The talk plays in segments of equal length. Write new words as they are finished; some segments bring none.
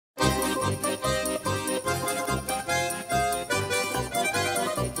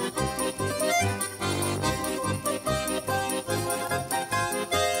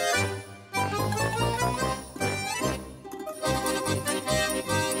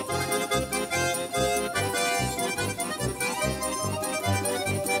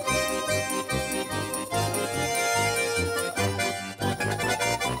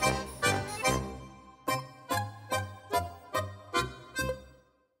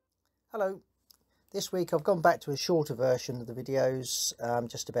Hello, this week I've gone back to a shorter version of the videos,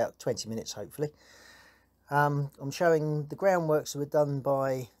 just about 20 minutes hopefully. I'm showing the groundworks that were done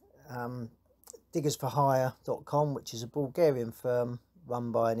by diggersforhire.com, which is a Bulgarian firm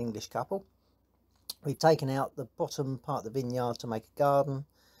run by an English couple. We've taken out the bottom part of the vineyard to make a garden,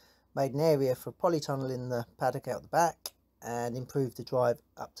 made an area for a polytunnel in the paddock out the back, and improved the drive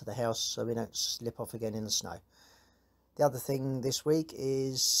up to the house so we don't slip off again in the snow. The other thing this week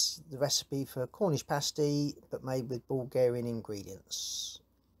is the recipe for Cornish pasty, but made with Bulgarian ingredients.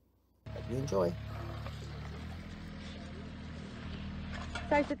 Hope you enjoy.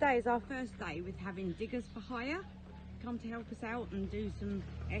 So today is our first day with having diggers for hire come to help us out and do some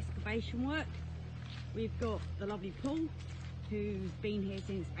excavation work. We've got the lovely Paul, who's been here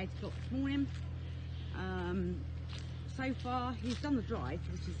since 8 o'clock this morning. So far he's done the drive,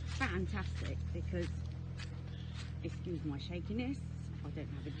 which is fantastic because, excuse my shakiness, I don't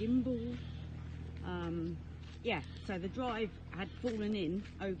have a gimbal. Yeah, so the drive had fallen in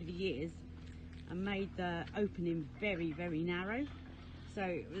over the years and made the opening very, very narrow. So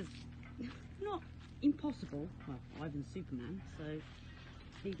it was not impossible. Well, Ivan's Superman, so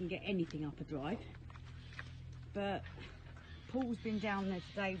he can get anything up a drive. But Paul's been down there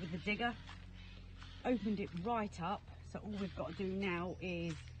today with the digger, opened it right up. So all we've got to do now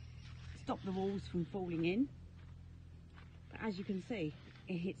is stop the walls from falling in. As you can see,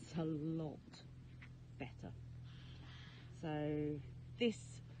 it's a lot better. So this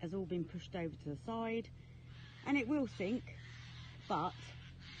has all been pushed over to the side and it will sink, but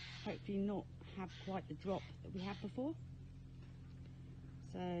hopefully not have quite the drop that we had before.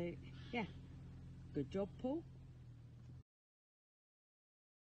 So yeah, good job, Paul.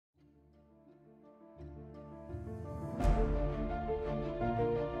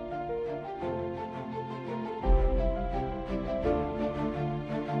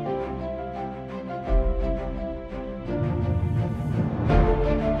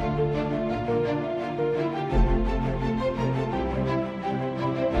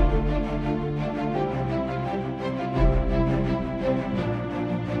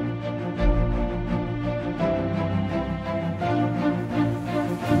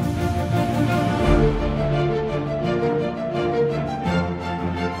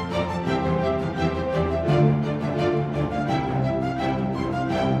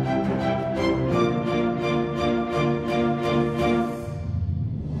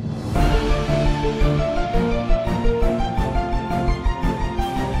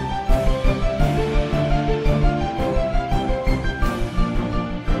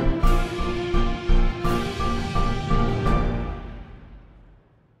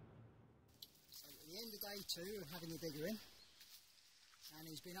 Day 2 of having the digger in, and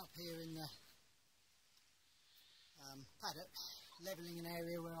he's been up here in the paddock levelling an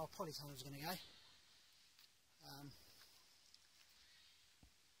area where our polytunnel is going to go.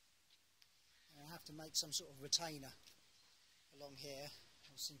 I have to make some sort of retainer along here.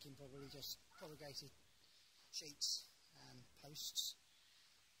 I was thinking probably just corrugated sheets and posts.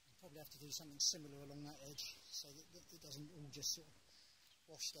 I'll probably have to do something similar along that edge so that it doesn't all just sort of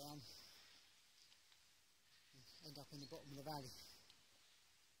wash down, end up in the bottom of the valley.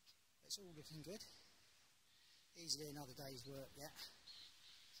 It's all looking good. Easily another day's work yet.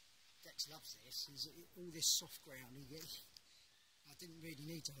 Dex loves this. All this soft ground. I didn't really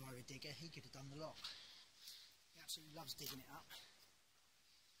need to hire a digger. He could have done the lot. He absolutely loves digging it up.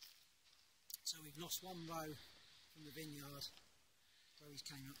 So we've lost one row from the vineyard where he's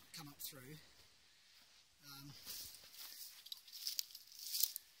come up through. I'll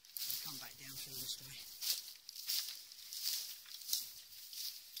come back down through this way.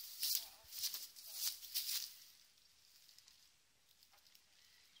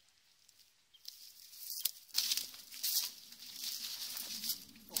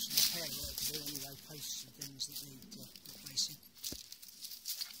 Posts and things that need replacing.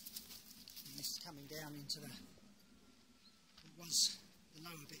 And this is coming down into what was the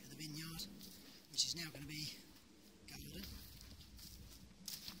lower bit of the vineyard, which is now going to be garden.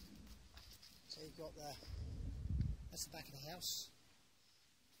 So you've got that's the back of the house.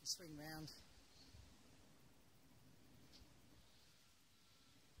 You swing round.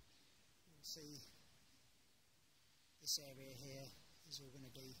 see this area here is all going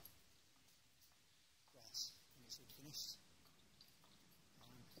to be grass when it's all finished.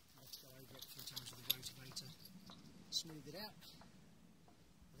 I'll have to go over it a few times with the rotavator, smooth it out.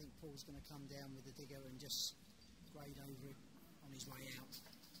 I think Paul's going to come down with the digger and just grade over it on his way out.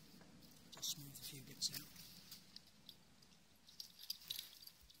 Just smooth a few bits out.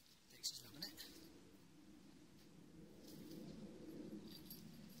 Dex is loving it.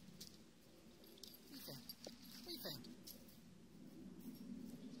 What do you think?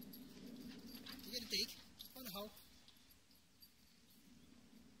 You get a dig, find a hole.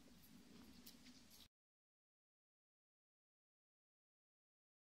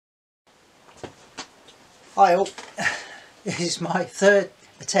 Hi all, this is my third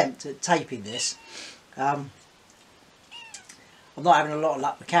attempt at taping this. I'm not having a lot of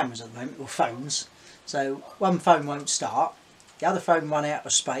luck with cameras at the moment, or phones. So one phone won't start, the other phone run out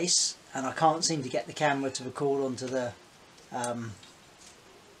of space, and I can't seem to get the camera to record onto the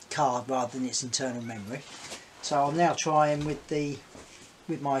card rather than its internal memory. So I'm now trying with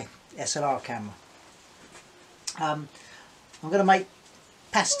my SLR camera. I'm going to make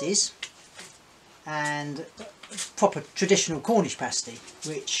pasties, and proper traditional Cornish pasty,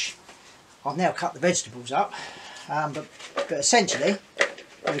 which I've now cut the vegetables up, but essentially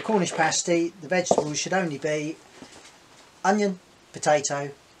with a Cornish pasty the vegetables should only be onion, potato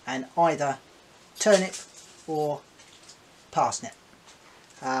and either turnip or parsnip.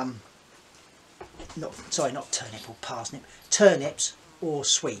 Not turnip or parsnip, turnips or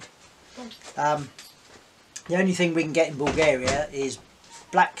Swede. The only thing we can get in Bulgaria is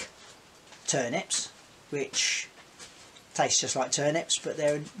black turnips, which taste just like turnips, but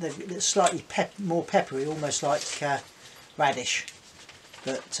they're slightly more peppery, almost like radish,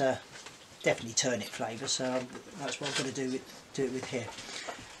 but definitely turnip flavour. So that's what I'm going to do it with here.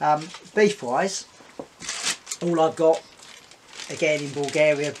 Beef wise, all I've got, again in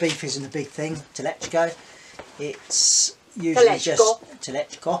Bulgaria, beef isn't a big thing. Telechko. It's usually just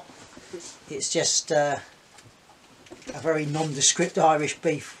telechko. It's just a very nondescript Irish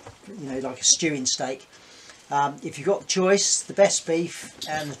beef, you know, like a stewing steak. If you've got the choice, the best beef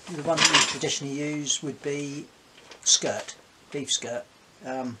and the one that we traditionally use would be beef skirt,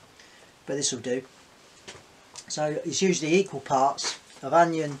 but this will do. So it's usually equal parts of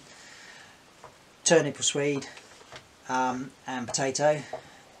onion, turnip or Swede, and potato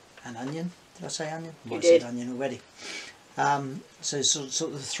and onion. Did I say onion? You I did. said onion already. So sort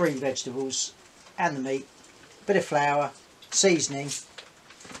of the three vegetables and the meat, bit of flour, seasoning,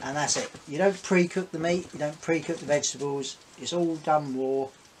 and that's it. You don't pre-cook the meat, you don't pre-cook the vegetables, it's all done raw,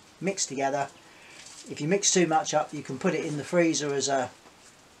 mixed together. If you mix too much up, you can put it in the freezer as a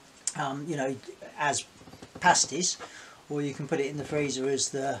you know, as pasties, or you can put it in the freezer as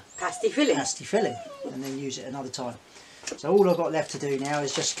the pasty filling and then use it another time. So all I've got left to do now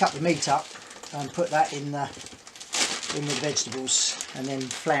is just cut the meat up and put that in with the vegetables and then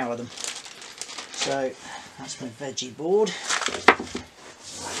flour them. So that's my veggie board.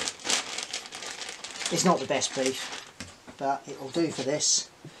 It's not the best beef, but it will do for this.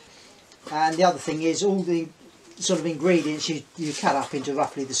 And the other thing is, all the sort of ingredients you cut up into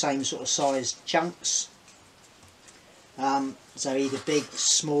roughly the same sort of sized chunks. So either big,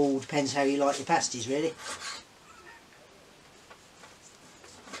 small, depends how you like your pasties really.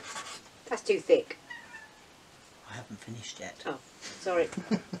 That's too thick. I haven't finished yet. Oh, sorry.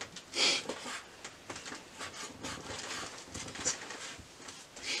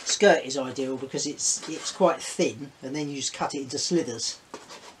 Skirt is ideal because it's quite thin, and then you just cut it into slithers.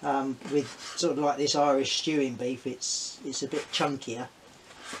 With sort of like this Irish stewing beef, it's a bit chunkier,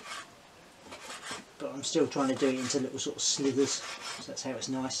 but I'm still trying to do it into little sort of slithers, so that's how it's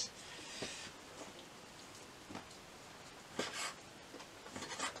nice.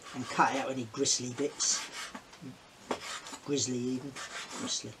 And cut out any gristly bits. Grizzly even.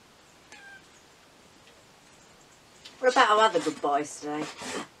 Gristly. What about our other goodbyes today?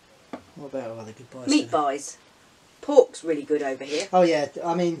 What about our other goodbyes? Meat today? buys. Pork's really good over here. Oh yeah,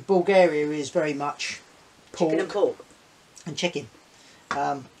 I mean Bulgaria is very much pork Chicken and pork. and chicken.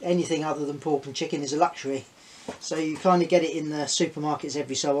 Anything other than pork and chicken is a luxury. So you kind of get it in the supermarkets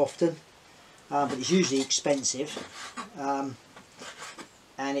every so often, but it's usually expensive.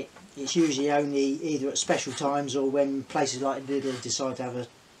 And it's usually only either at special times or when places like Lidl decide to have a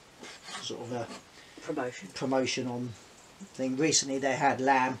sort of a promotion on thing. Recently they had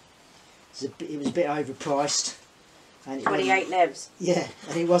lamb. It was a bit overpriced. And 28 levs. Yeah,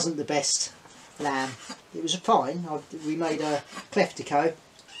 and it wasn't the best lamb. It was fine. We made a cleftico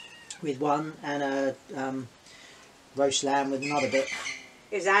with one and a roast lamb with another bit.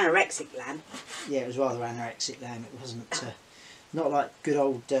 It was anorexic lamb. Yeah, it was rather anorexic lamb. It wasn't not like good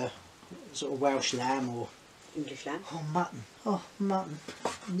old sort of Welsh lamb or English lamb. oh mutton. Oh mutton.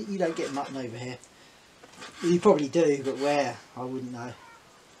 You don't get mutton over here. You probably do, but where? I wouldn't know.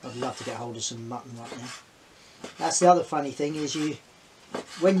 I'd love to get hold of some mutton right now. That's the other funny thing is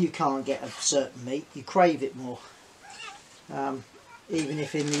when you can't get a certain meat, you crave it more. Even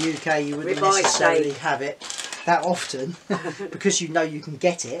if in the UK you wouldn't necessarily have it that often, because you know you can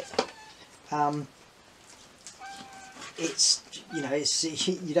get it. It's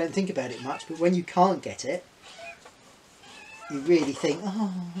you don't think about it much, but when you can't get it, you really think,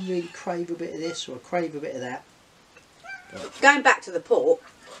 oh, I really crave a bit of this or I crave a bit of that. But, going back to the pork.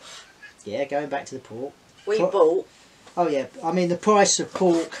 Yeah, going back to the pork. We bought. Oh yeah, I mean the price of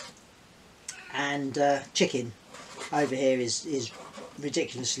pork and chicken over here is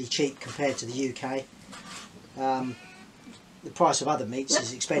ridiculously cheap compared to the UK. The price of other meats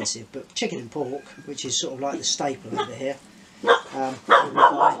is expensive, but chicken and pork, which is sort of like the staple over here,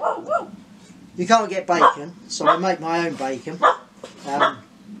 you can't get bacon, so I make my own bacon.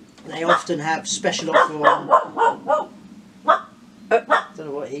 They often have special offer on. I don't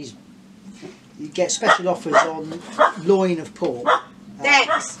know what he's. You get special offers on loin of pork,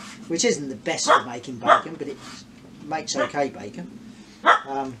 which isn't the best for making bacon, but it makes okay bacon.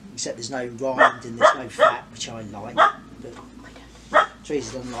 Except there's no rind and there's no fat, which I like, but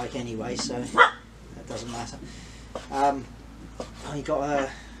Teresa doesn't like anyway, so that doesn't matter. I got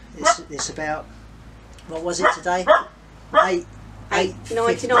it's about, what was it today?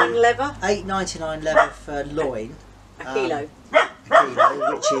 $8.99 leather. $8.99 leather for loin. A kilo. A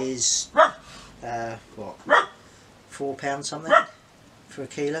kilo, which is what, £4 something for a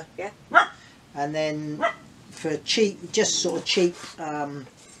kilo. Yeah. And then for cheap, just sort of cheap.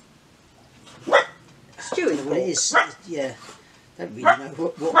 Stewing the pork. What it is, yeah. Don't really know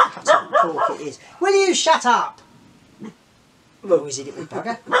what cut of pork it is. Will you shut up? Oh, is it with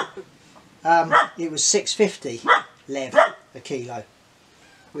bugger? It was £6.50 lev a kilo,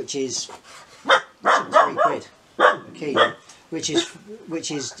 which is £3 a kilo, which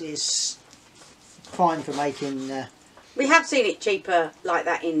is fine for making. We have seen it cheaper like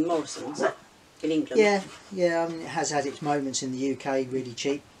that in Morrison's in England. Yeah. I mean, it has had its moments in the UK really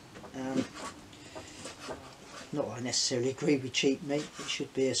cheap. Not that I necessarily agree with cheap meat. It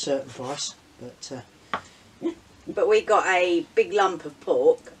should be a certain price, but. But we got a big lump of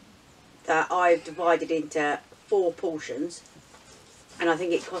pork that I've divided into 4 portions, and I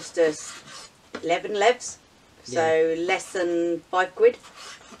think it cost us 11 levs, so less than £5.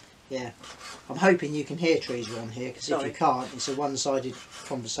 Yeah, I'm hoping you can hear Teresa on here, because if you can't, it's a one-sided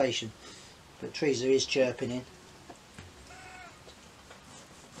conversation. But Teresa is chirping in.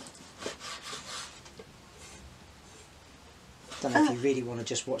 Don't know if you really want to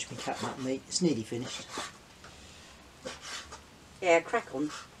just watch me cut that meat. It's nearly finished. Yeah, crack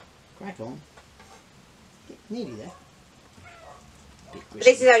on. Crack on. Nearly there. But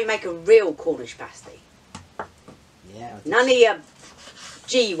this is how you make a real Cornish pasty. Yeah. None of your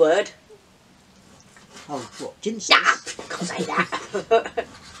G word. Oh, what? Ginsters? Yeah, can't say that.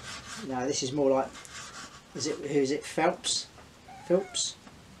 No, this is more like. Who is it? Phelps? Philps?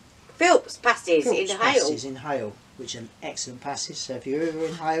 Philps pasties in Hale. Pasties in Hale, which are excellent pasties. So if you're ever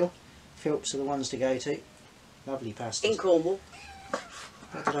in Hale, Philps are the ones to go to. Lovely pasties. In Cornwall.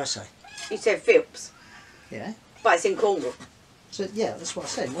 What did I say? You said Philps. Yeah. But it's in Cornwall. So yeah, that's what I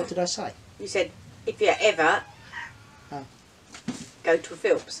said. What did I say? You said if you ever go to a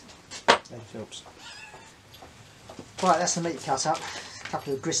Philps. Go to Philps. Right, that's the meat cut up. A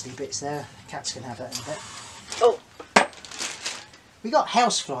couple of gristly bits there. Cats can have that in a bit. Oh. We got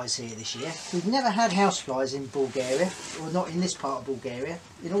houseflies here this year. We've never had houseflies in Bulgaria, or not in this part of Bulgaria.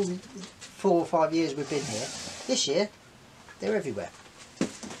 In all the 4 or 5 years we've been here. This year, they're everywhere.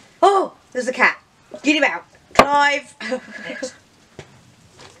 Oh, there's a cat. Get him out. Clive.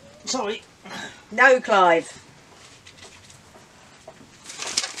 Sorry. No, Clive.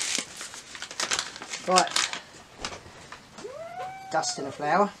 Right. Dust in a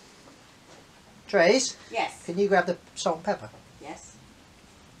flour. Trace? Yes. Can you grab the salt and pepper? Yes.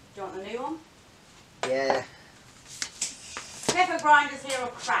 Do you want the new one? Yeah. Pepper grinders here are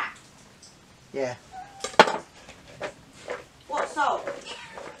crap. Yeah. What salt?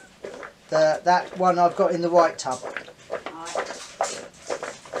 That one I've got in the white tub. Right.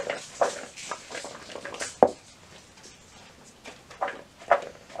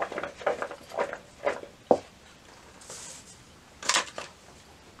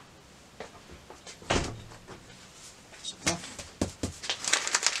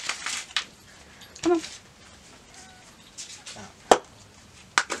 Come on.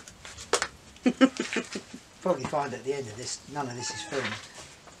 Probably find at the end of this, none of this is filmed.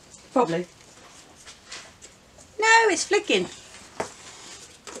 Probably. No, it's flicking.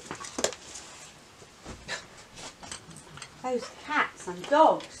 Those cats and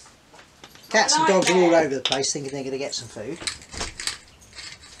dogs. Cats and dogs are all over the place thinking they're going to get some food.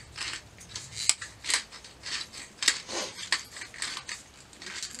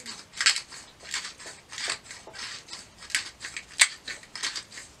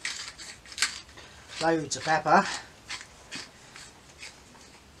 Loads of pepper.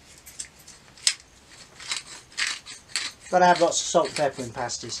 Got to have lots of salt and pepper in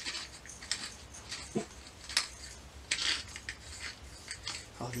pasties.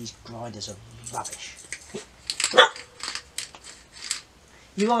 Oh, these grinders are rubbish.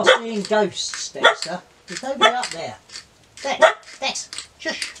 You are seeing ghosts, Dexter. There's nobody up there. Dex,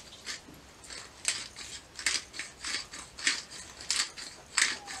 shush.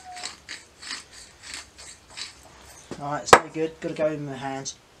 Alright, it's no good. Got to go in my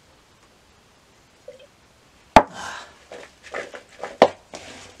hands.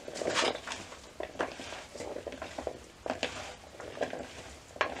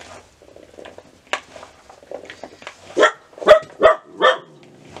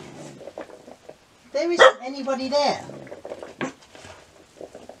 There isn't anybody there.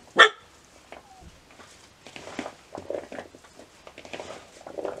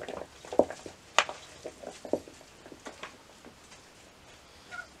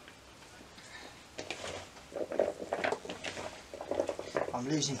 I'm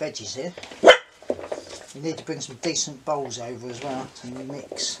losing veggies here. We need to bring some decent bowls over as well to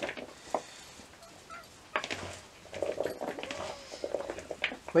mix.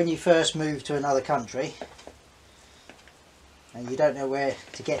 When you first move to another country and you don't know where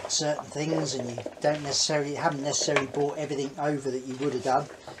to get certain things, and you haven't necessarily brought everything over that you would have done,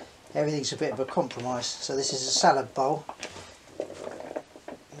 everything's a bit of a compromise. So this is a salad bowl.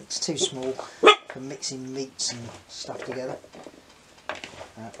 It's too small for mixing meats and stuff together.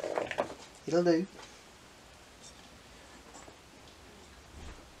 It'll do.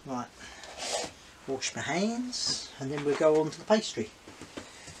 Right, wash my hands and then we'll go on to the pastry.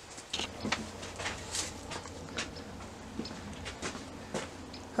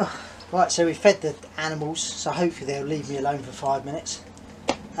 Oh, right, so we fed the animals, so hopefully they'll leave me alone for 5 minutes.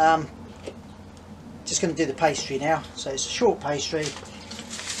 Just going to do the pastry now. So it's a short pastry.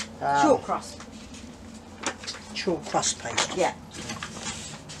 Short crust. Short crust pastry. Yeah.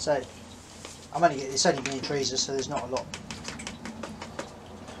 So it's only mini freezer, so there's not a lot.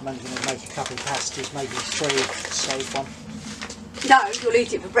 I'm only going to make a couple of pasties, maybe 3 to save one. No, you'll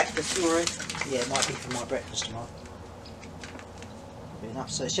eat it for breakfast tomorrow. Yeah, it might be for my breakfast tomorrow. Be enough.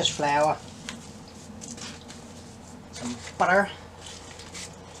 So it's just flour, some butter.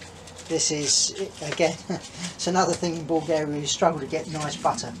 This is, again, it's another thing in Bulgaria, we struggle to get nice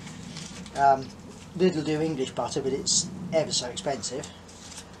butter. Lidl do English butter, but it's ever so expensive.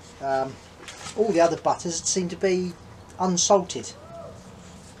 All the other butters seem to be unsalted.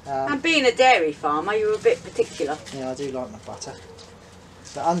 And being a dairy farmer, you're a bit particular. Yeah, I do like my butter.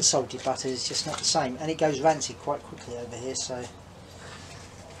 But unsalted butter is just not the same, and it goes rancid quite quickly over here, so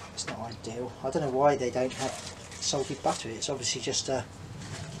it's not ideal. I don't know why they don't have salted butter. It's obviously just a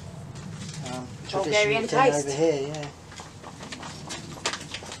traditional thing over here. Yeah,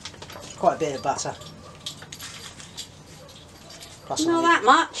 quite a bit of butter. Plus Not that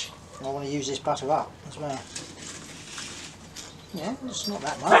much. I want to use this butter up as well. Yeah, it's not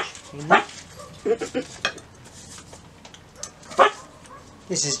that much.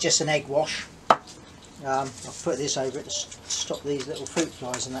 This is just an egg wash. I'll put this over it to stop these little fruit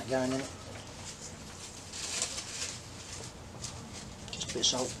flies and that going in it. Just a bit of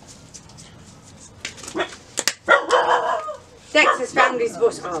salt. Dex has found his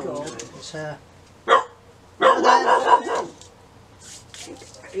bush. Oh, It's, have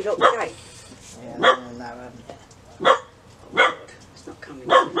you looked okay? yeah, no, I haven't. It's not coming.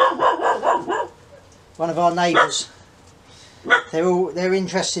 One of our neighbours, they're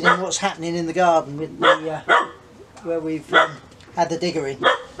interested in what's happening in the garden with the where we've had the digger in.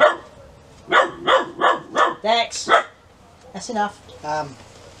 Dex, that's enough.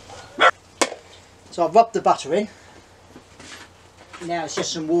 So I've rubbed the butter in. Now it's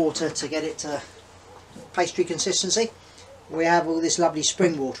just some water to get it to pastry consistency. We have all this lovely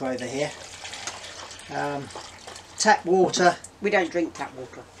spring water over here. Tap water. We don't drink tap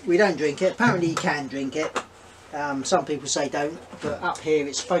water. We don't drink it. Apparently you can drink it. Some people say don't, but up here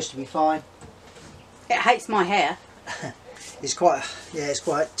it's supposed to be fine. It hates my hair. It's quite, yeah, it's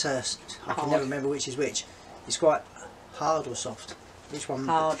quite, I can never remember which is which. It's quite hard or soft. Which one?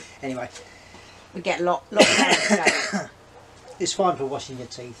 Hard. Anyway, We get a lot more to go. It's fine for washing your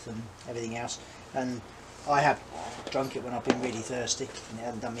teeth and everything else, and I have drunk it when I've been really thirsty and it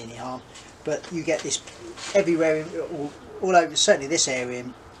hasn't done me any harm. But you get this everywhere, all over, certainly this area,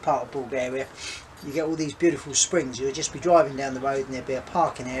 in part of Bulgaria, you get all these beautiful springs. You'll just be driving down the road and there'll be a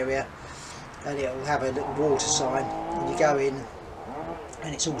parking area and it'll have a little water sign, and you go in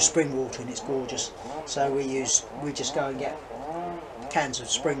and it's all spring water and it's gorgeous. So we just go and get cans of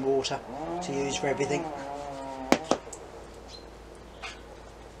spring water to use for everything.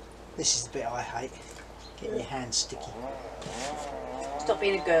 This is the bit I hate, getting your hands sticky. Stop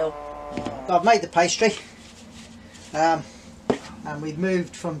being a girl. But I've made the pastry, and we've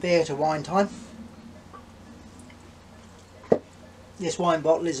moved from beer to wine time. This wine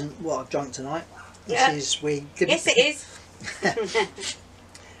bottle isn't what I've drunk tonight. This is, we didn't, Yes, it is.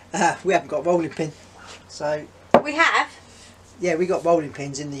 we haven't got a rolling pin, so We have. yeah, we got rolling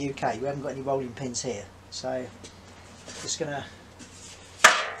pins in the UK. We haven't got any rolling pins here, so just gonna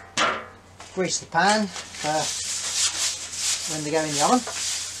grease the pan when they go in the oven.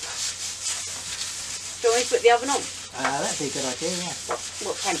 Do you want me to put the oven on? That'd be a good idea, yeah.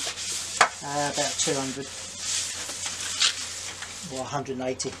 What temp? About 200 or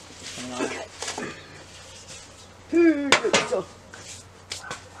 180, something like that.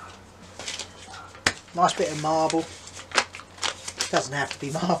 Nice bit of marble. Doesn't have to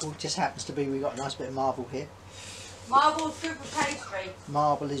be marble, just happens to be we've got a nice bit of marble here. Marble's good for pastry.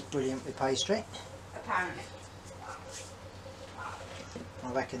 Marble is brilliant with pastry. Apparently.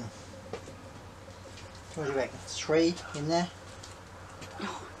 I reckon, what do you reckon, 3 in there?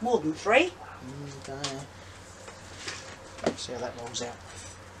 Oh, more than 3. Don't know. Let's see how that rolls out.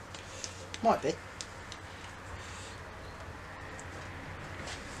 Might be.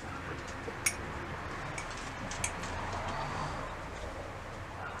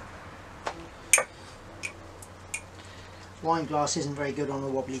 Wine glass isn't very good on a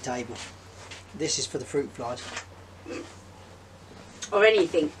wobbly table. This is for the fruit flies. Or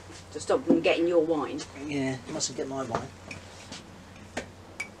anything to stop them getting your wine. Yeah, mustn't get my wine.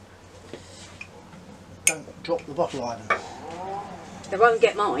 Don't drop the bottle, Ivan. They won't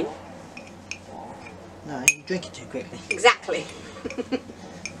get mine. No, you drink it too quickly. Exactly.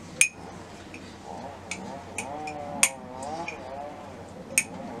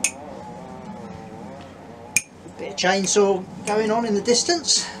 Bit of chainsaw going on in the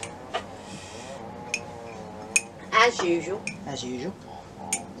distance. As usual. As usual.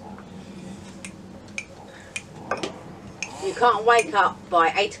 You can't wake up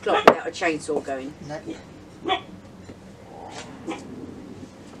by 8 o'clock without a chainsaw going. No.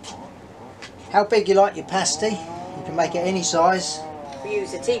 How big you like your pasty? You can make it any size. We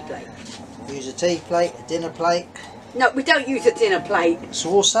use a tea plate. Use a tea plate, a dinner plate, No, we don't use a dinner plate. a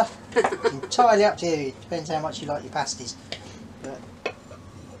saucer. Entirely up to you. It depends how much you like your pasties. But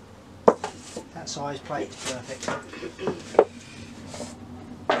that size plate is perfect.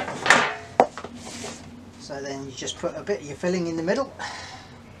 So then you just put a bit of your filling in the middle.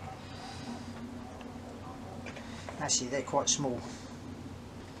 Actually, they're quite small.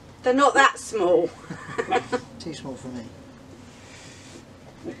 They're not that small. Too small for me.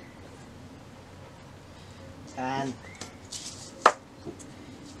 And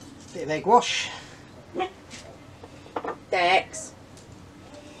a bit of egg wash. Dex.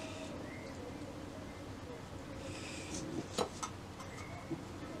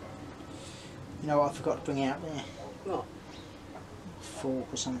 You know what I forgot to bring out there? What? A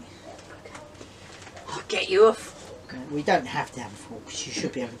fork or something. I'll get you a We don't have to have a fork because you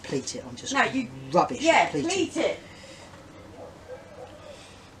should be able to pleat it. I'm just No, you- rubbish Yeah, at pleating. pleat it.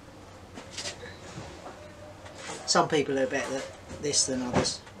 Some people are better at this than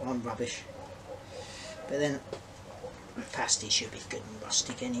others. I'm rubbish. But then pasty should be good and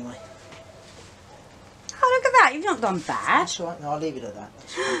rustic anyway. Oh, look at that. You've not done bad. That's all right. No, I'll leave it at that.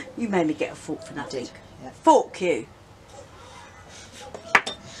 You made me get a fork for nothing. Did, yeah. Fork you.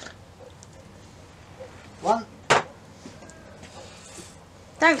 One.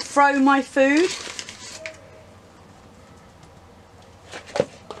 Don't throw my food.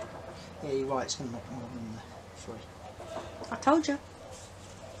 Yeah, you're right. It's going to make more than 3. I told you.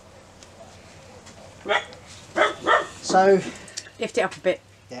 So, Lift it up a bit.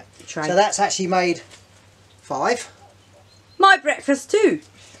 yeah. Tray. So that's actually made 5. My breakfast too.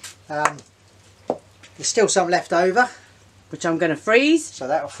 There's still some left over, Which I'm going to freeze. so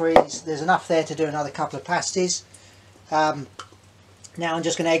that'll freeze. There's enough there to do another couple of pasties. Now I'm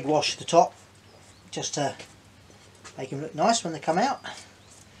just going to egg wash the top, just to make them look nice when they come out.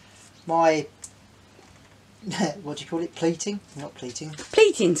 My what do you call it? Pleating? Not pleating.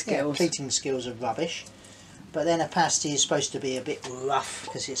 Pleating Yeah, skills. pleating skills are rubbish. But then a pasty is supposed to be a bit rough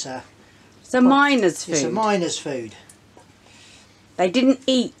because it's a miner's food. It's a miner's food. They didn't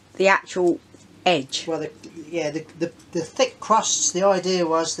eat the actual edge. Well, the thick crusts. The idea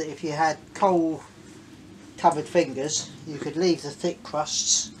was that if you had coal covered fingers, you could leave the thick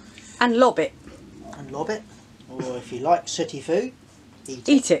crusts And lob it. and lob it. Or if you like sooty food, eat it.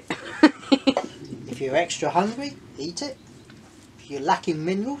 Eat it. If you're extra hungry, eat it. If you're lacking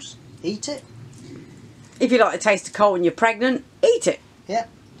minerals, eat it. If you like the taste of coal and you're pregnant, eat it. Yeah.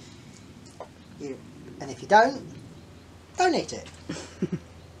 And if you don't eat it.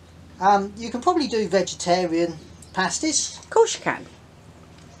 You can probably do vegetarian pasties, Of course you can.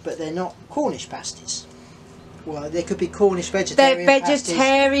 but they're not Cornish pasties. Well, there could be Cornish They're vegetarian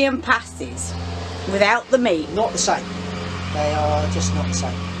vegetarian pasties without the meat. pasties. Not the same. They are just not the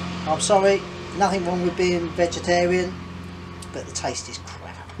same. I'm sorry, nothing wrong with being vegetarian, but the taste is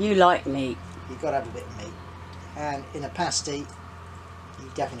crap. You like meat. You've got to have a bit of meat. And in a pasty,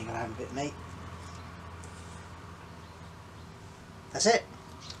 you definitely got to have a bit of meat. That's it.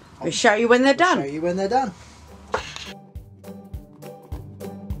 We'll show you when they're I'll done. show you when they're done.